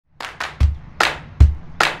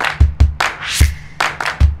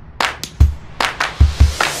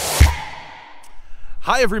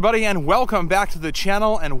Hi everybody, and welcome back to the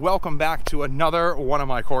channel, and welcome back to another one of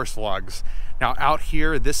my course vlogs. Now out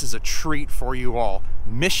here, this is a treat for you all.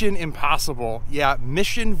 Mission Impossible, yeah,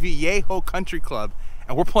 Mission Viejo Country Club,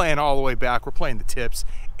 and we're playing all the way back. We're playing the tips.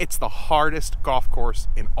 It's the hardest golf course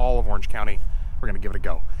in all of Orange County. We're gonna give it a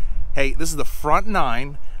go. Hey, this is the front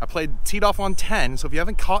 9. I teed off on 10, so if you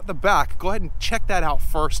haven't caught the back, go ahead and check that out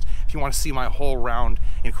first if you want to see my whole round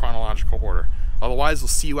in chronological order. Otherwise, we'll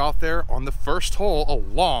see you out there on the first hole, a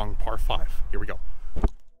long par 5. Here we go.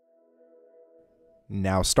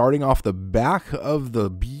 Now, starting off the back of the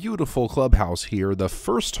beautiful clubhouse here, the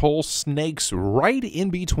first hole snakes right in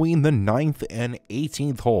between the 9th and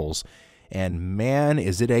 18th holes. And man,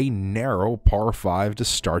 is it a narrow par 5 to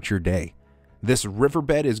start your day. This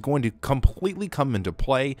riverbed is going to completely come into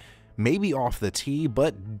play, maybe off the tee,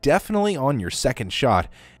 but definitely on your second shot,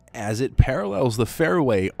 as it parallels the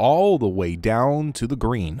fairway all the way down to the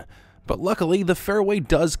green. But luckily, the fairway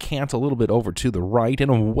does cant a little bit over to the right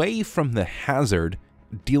and away from the hazard.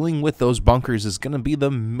 Dealing with those bunkers is going to be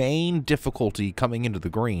the main difficulty coming into the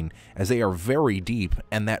green, as they are very deep,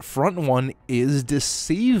 and that front one is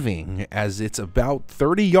deceiving, as it's about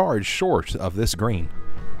 30 yards short of this green.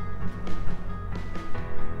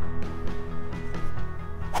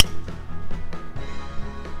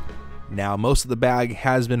 Now, most of the bag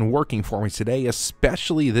has been working for me today,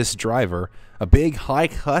 especially this driver. A big high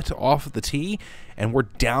cut off the tee, and we're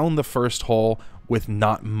down the first hole with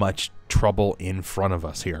not much trouble in front of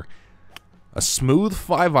us here. A smooth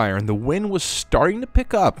 5-iron. The wind was starting to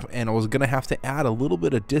pick up, and I was going to have to add a little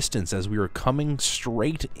bit of distance as we were coming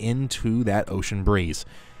straight into that ocean breeze.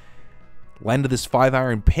 Landed this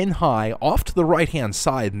 5-iron pin high off to the right-hand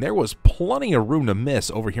side, and there was plenty of room to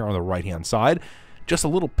miss over here on the right-hand side. Just a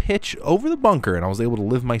little pitch over the bunker, and I was able to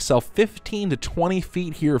live myself 15 to 20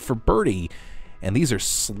 feet here for birdie. And these are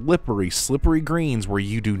slippery, slippery greens where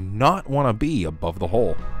you do not want to be above the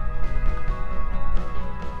hole.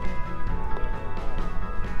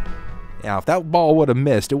 Now, if that ball would have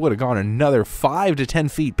missed, it would have gone another 5 to 10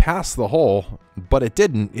 feet past the hole, but it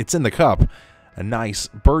didn't. It's in the cup. A nice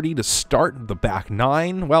birdie to start the back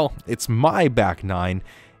 9. Well, it's my back 9.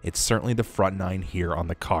 It's certainly the front 9 here on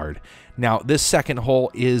the card. Now, this second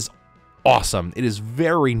hole is awesome. It is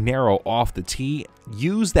very narrow off the tee.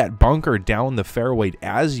 Use that bunker down the fairway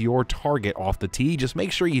as your target off the tee. Just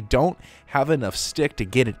make sure you don't have enough stick to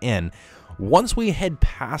get it in. Once we head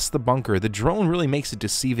past the bunker, the drone really makes it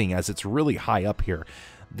deceiving as it's really high up here.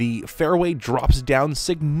 The fairway drops down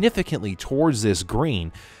significantly towards this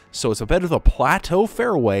green. So it's a bit of a plateau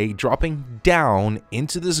fairway dropping down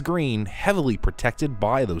into this green, heavily protected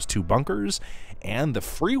by those 2 bunkers and the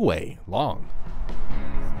freeway long.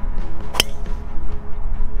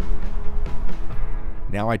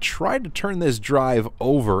 Now, I tried to turn this drive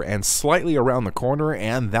over and slightly around the corner,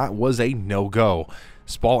 and that was a no-go.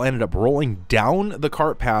 This ball ended up rolling down the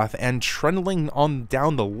cart path and trundling on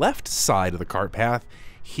down the left side of the cart path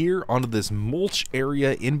here onto this mulch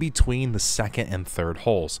area in between the 2nd and 3rd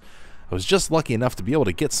holes. I was just lucky enough to be able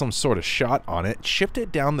to get some sort of shot on it, chipped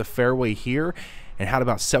it down the fairway here, and had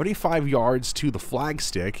about 75 yards to the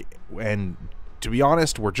flagstick. And to be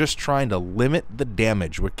honest, we're just trying to limit the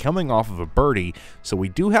damage. We're coming off of a birdie, so we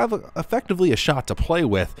do have effectively a shot to play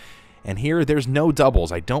with. And here, there's no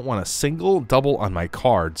doubles. I don't want a single double on my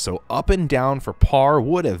card, so up and down for par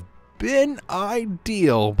would have been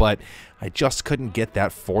ideal, but I just couldn't get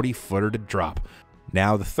that 40-footer to drop.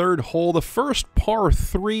 Now, the 3rd hole, the first par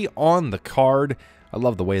 3 on the card. I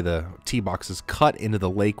love the way the tee box is cut into the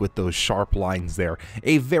lake with those sharp lines there.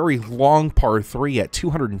 A very long par 3 at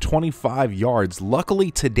 225 yards. Luckily,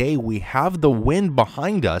 today we have the wind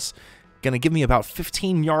behind us. Gonna give me about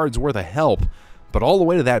 15 yards worth of help. But all the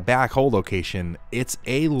way to that back hole location, it's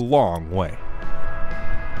a long way.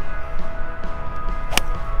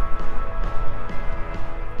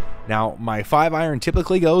 Now, my 5-iron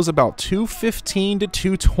typically goes about 215 to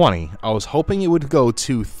 220. I was hoping it would go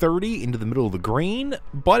 230 into the middle of the green,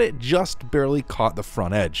 but it just barely caught the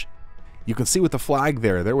front edge. You can see with the flag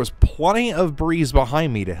there was plenty of breeze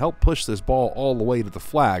behind me to help push this ball all the way to the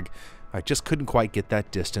flag. I just couldn't quite get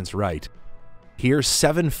that distance right. Here,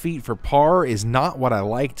 7 feet for par is not what I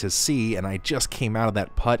like to see, and I just came out of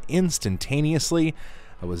that putt instantaneously.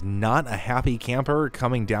 I was not a happy camper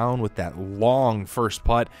coming down with that long first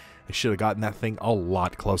putt. I should have gotten that thing a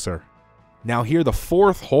lot closer. Now here, the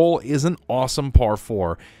 4th hole is an awesome par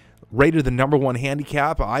 4. Rated the #1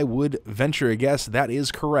 handicap, I would venture a guess that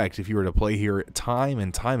is correct if you were to play here time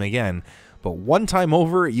and time again. But one time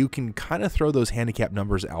over, you can kind of throw those handicap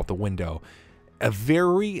numbers out the window. A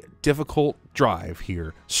very difficult drive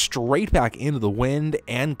here, straight back into the wind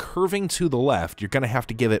and curving to the left. You're going to have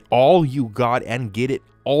to give it all you got and get it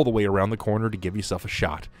all the way around the corner to give yourself a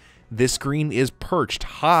shot. This green is perched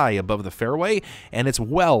high above the fairway, and it's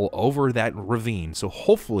well over that ravine, so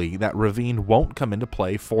hopefully that ravine won't come into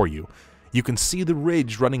play for you. You can see the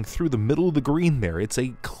ridge running through the middle of the green there. It's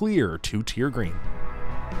a clear two-tier green.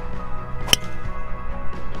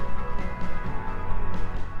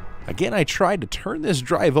 Again, I tried to turn this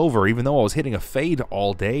drive over even though I was hitting a fade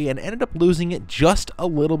all day and ended up losing it just a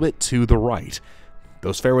little bit to the right.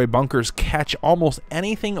 Those fairway bunkers catch almost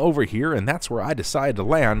anything over here, and that's where I decided to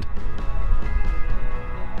land.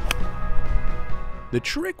 The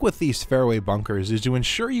trick with these fairway bunkers is to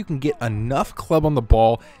ensure you can get enough club on the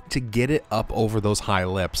ball to get it up over those high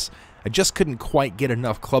lips. I just couldn't quite get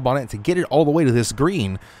enough club on it to get it all the way to this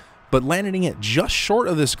green. But landing it just short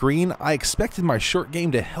of this green, I expected my short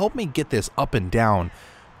game to help me get this up and down.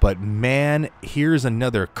 But man, here's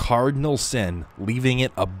another cardinal sin, leaving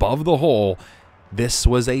it above the hole. This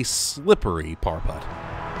was a slippery par putt.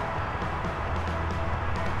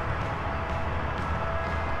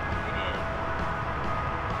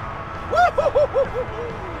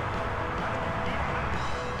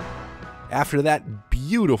 After that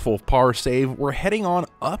beautiful par save, we're heading on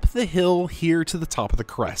up the hill here to the top of the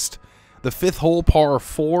crest. The fifth hole, par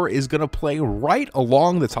 4, is going to play right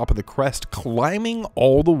along the top of the crest, climbing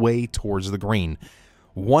all the way towards the green.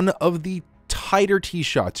 One of the tighter tee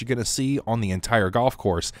shots you're going to see on the entire golf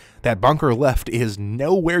course. That bunker left is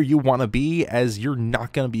nowhere you want to be, as you're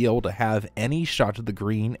not going to be able to have any shot to the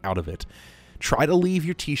green out of it. Try to leave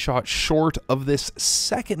your tee shot short of this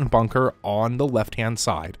second bunker on the left-hand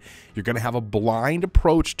side. You're going to have a blind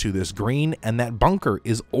approach to this green, and that bunker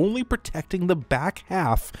is only protecting the back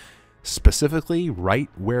half, specifically right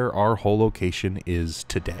where our hole location is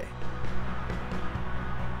today.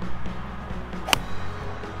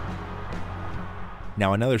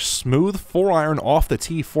 Now another smooth 4-iron off the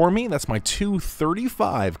tee for me. That's my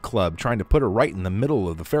 235 club, trying to put it right in the middle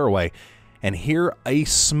of the fairway. And here, a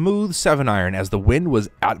smooth 7-iron as the wind was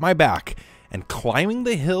at my back. And climbing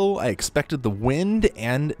the hill, I expected the wind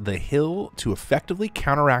and the hill to effectively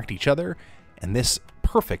counteract each other. And this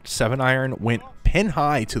perfect 7-iron went pin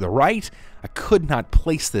high to the right. I could not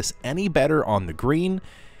place this any better on the green.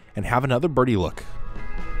 And have another birdie look.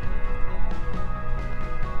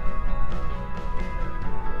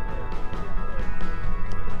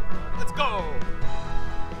 Let's go!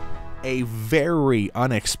 A very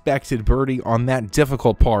unexpected birdie on that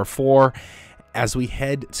difficult par 4 as we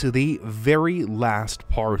head to the very last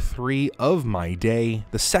par 3 of my day.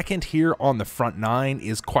 The second here on the front 9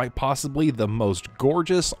 is quite possibly the most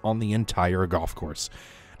gorgeous on the entire golf course.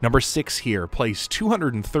 Number 6 here plays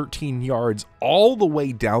 213 yards all the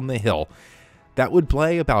way down the hill. That would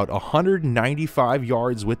play about 195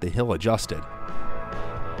 yards with the hill adjusted.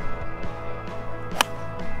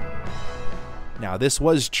 Now this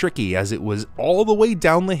was tricky as it was all the way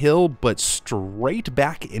down the hill but straight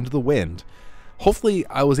back into the wind. Hopefully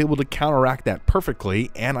I was able to counteract that perfectly,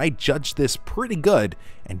 and I judged this pretty good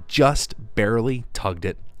and just barely tugged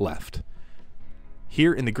it left.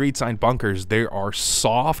 Here in the green sign bunkers there are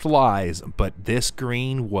soft lies, but this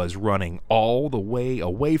green was running all the way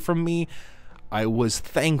away from me. I was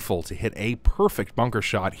thankful to hit a perfect bunker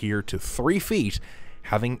shot here to 3 feet,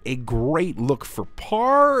 having a great look for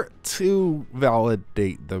par to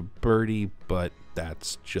validate the birdie, but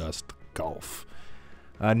that's just golf.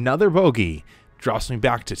 Another bogey drops me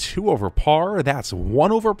back to 2 over par. That's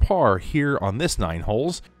 1 over par here on this 9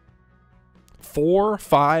 holes. 4,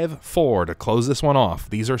 5, 4 to close this one off.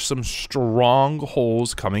 These are some strong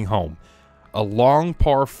holes coming home. A long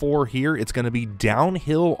par 4 here. It's going to be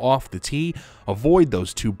downhill off the tee. Avoid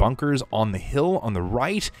those 2 bunkers on the hill on the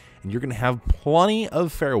right, and you're going to have plenty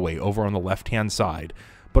of fairway over on the left-hand side.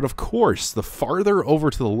 But of course, the farther over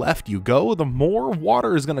to the left you go, the more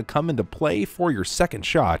water is going to come into play for your second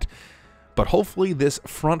shot. But hopefully this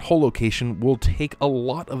front hole location will take a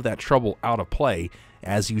lot of that trouble out of play,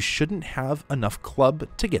 as you shouldn't have enough club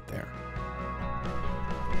to get there.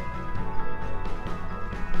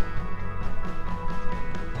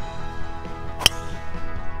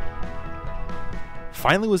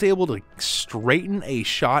 Finally was able to straighten a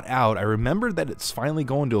shot out. I remembered that it's finally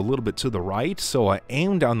going to a little bit to the right, so I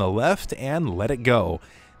aimed down the left and let it go.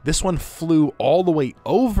 This one flew all the way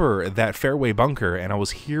over that fairway bunker, and I was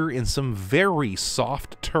here in some very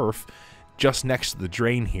soft turf just next to the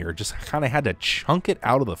drain here. Just kind of had to chunk it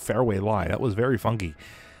out of the fairway line. That was very funky.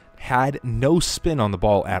 Had no spin on the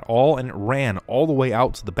ball at all, and it ran all the way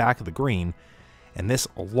out to the back of the green. And this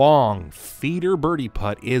long feeder birdie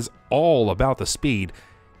putt is all about the speed.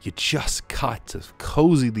 You just got to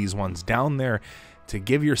cozy these ones down there to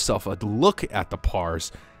give yourself a look at the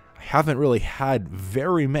pars. I haven't really had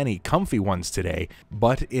very many comfy ones today,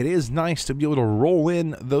 but it is nice to be able to roll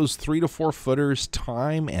in those 3 to 4 footers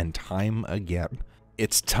time and time again.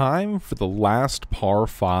 It's time for the last par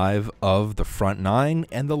 5 of the front 9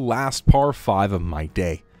 and the last par 5 of my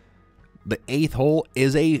day. The 8th hole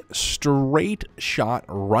is a straight shot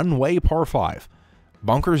runway par 5.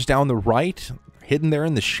 Bunkers down the right, hidden there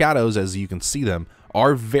in the shadows as you can see them,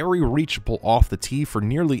 are very reachable off the tee for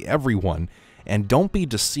nearly everyone. And don't be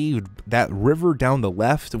deceived, that river down the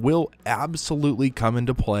left will absolutely come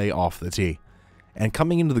into play off the tee. And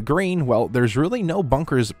coming into the green, well, there's really no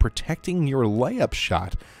bunkers protecting your layup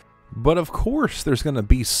shot. But of course, there's going to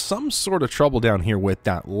be some sort of trouble down here with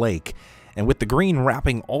that lake. And with the green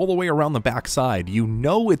wrapping all the way around the backside, you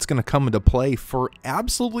know it's going to come into play for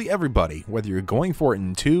absolutely everybody, whether you're going for it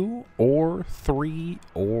in 2 or 3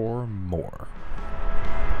 or more.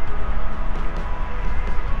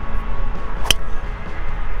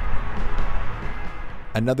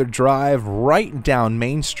 Another drive right down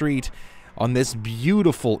Main Street on this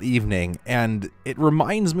beautiful evening, and it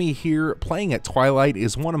reminds me here, playing at twilight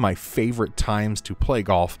is one of my favorite times to play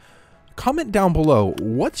golf. Comment down below,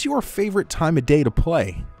 what's your favorite time of day to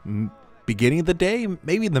play? Beginning of the day,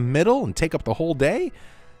 maybe the middle and take up the whole day?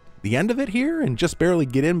 The end of it here and just barely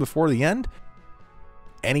get in before the end?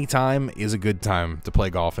 Any time is a good time to play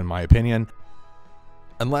golf in my opinion.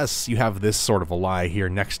 Unless you have this sort of a lie here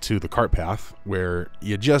next to the cart path, where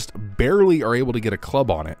you just barely are able to get a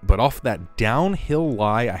club on it, but off that downhill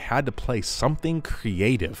lie, I had to play something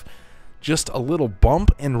creative. Just a little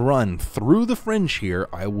bump and run through the fringe here.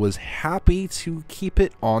 I was happy to keep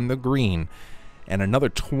it on the green. And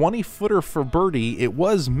another 20-footer for birdie. It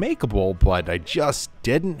was makeable, but I just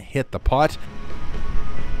didn't hit the putt.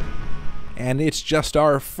 And it's just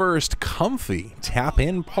our first comfy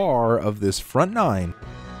tap-in par of this front 9.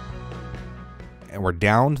 And we're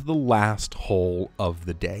down to the last hole of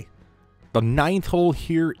the day. The 9th hole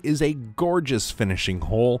here is a gorgeous finishing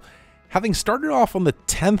hole. Having started off on the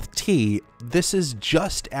 10th tee, this is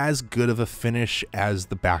just as good of a finish as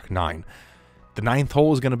the back 9. The 9th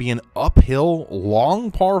hole is going to be an uphill,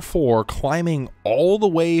 long par 4, climbing all the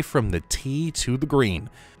way from the tee to the green.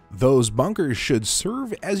 Those bunkers should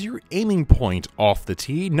serve as your aiming point off the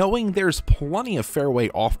tee, knowing there's plenty of fairway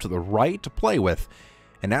off to the right to play with.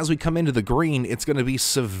 And as we come into the green, it's going to be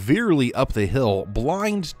severely up the hill,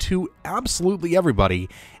 blind to absolutely everybody,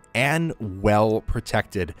 and well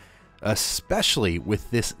protected, especially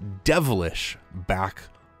with this devilish back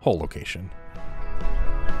hole location.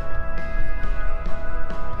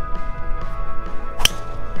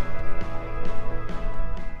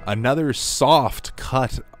 Another soft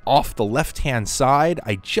cut off the left-hand side.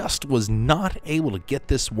 I just was not able to get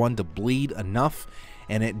this one to bleed enough,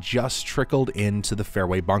 and it just trickled into the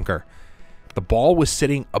fairway bunker. The ball was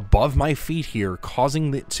sitting above my feet here,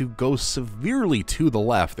 causing it to go severely to the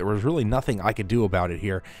left. There was really nothing I could do about it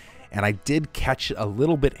here, and I did catch it a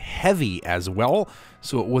little bit heavy as well,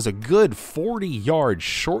 so it was a good 40 yards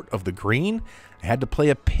short of the green. I had to play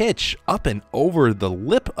a pitch up and over the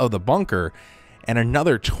lip of the bunker, and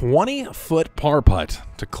another 20-foot par putt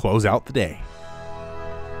to close out the day.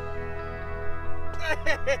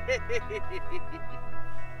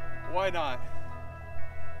 Why not?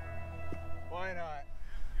 Why not?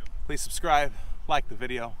 Please subscribe, like the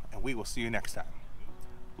video, and we will see you next time.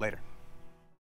 Later.